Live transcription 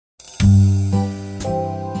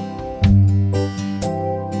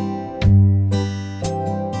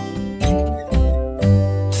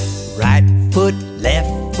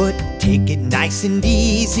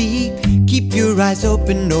eyes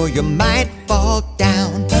open or you might fall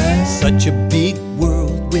down. Such a big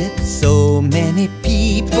world with so many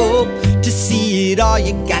people. To see it all,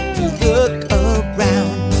 you got to look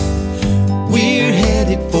around. We're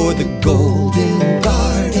headed for the golden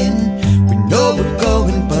garden. We know we're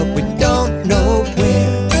going, but we don't know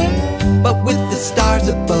where. But with the stars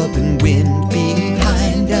above and wind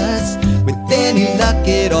behind us, with any luck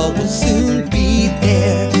it all will soon be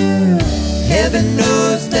there. Heaven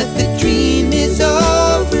knows that the dream is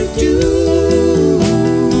overdue.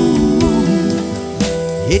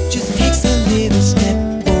 It just takes a little step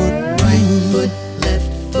forward, right foot,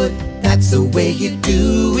 left foot, that's the way you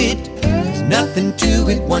do it. There's nothing to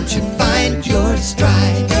it once you find your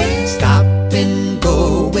stride. Stop and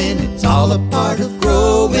go when it's all a part of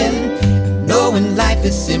growing, knowing life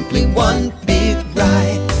is simply one big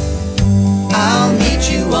ride. I'll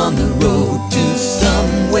meet you on the road to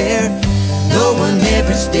somewhere. No one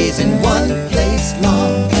ever stays in one place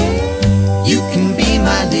long. You can be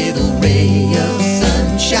my little ray of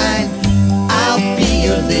sunshine. I'll be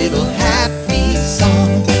your little happy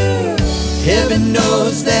song. Heaven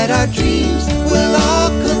knows that our dreams will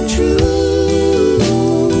all come true.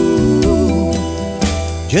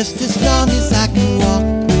 Just as long as I can walk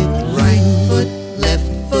with right foot, left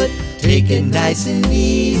foot, take it nice and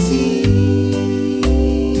easy.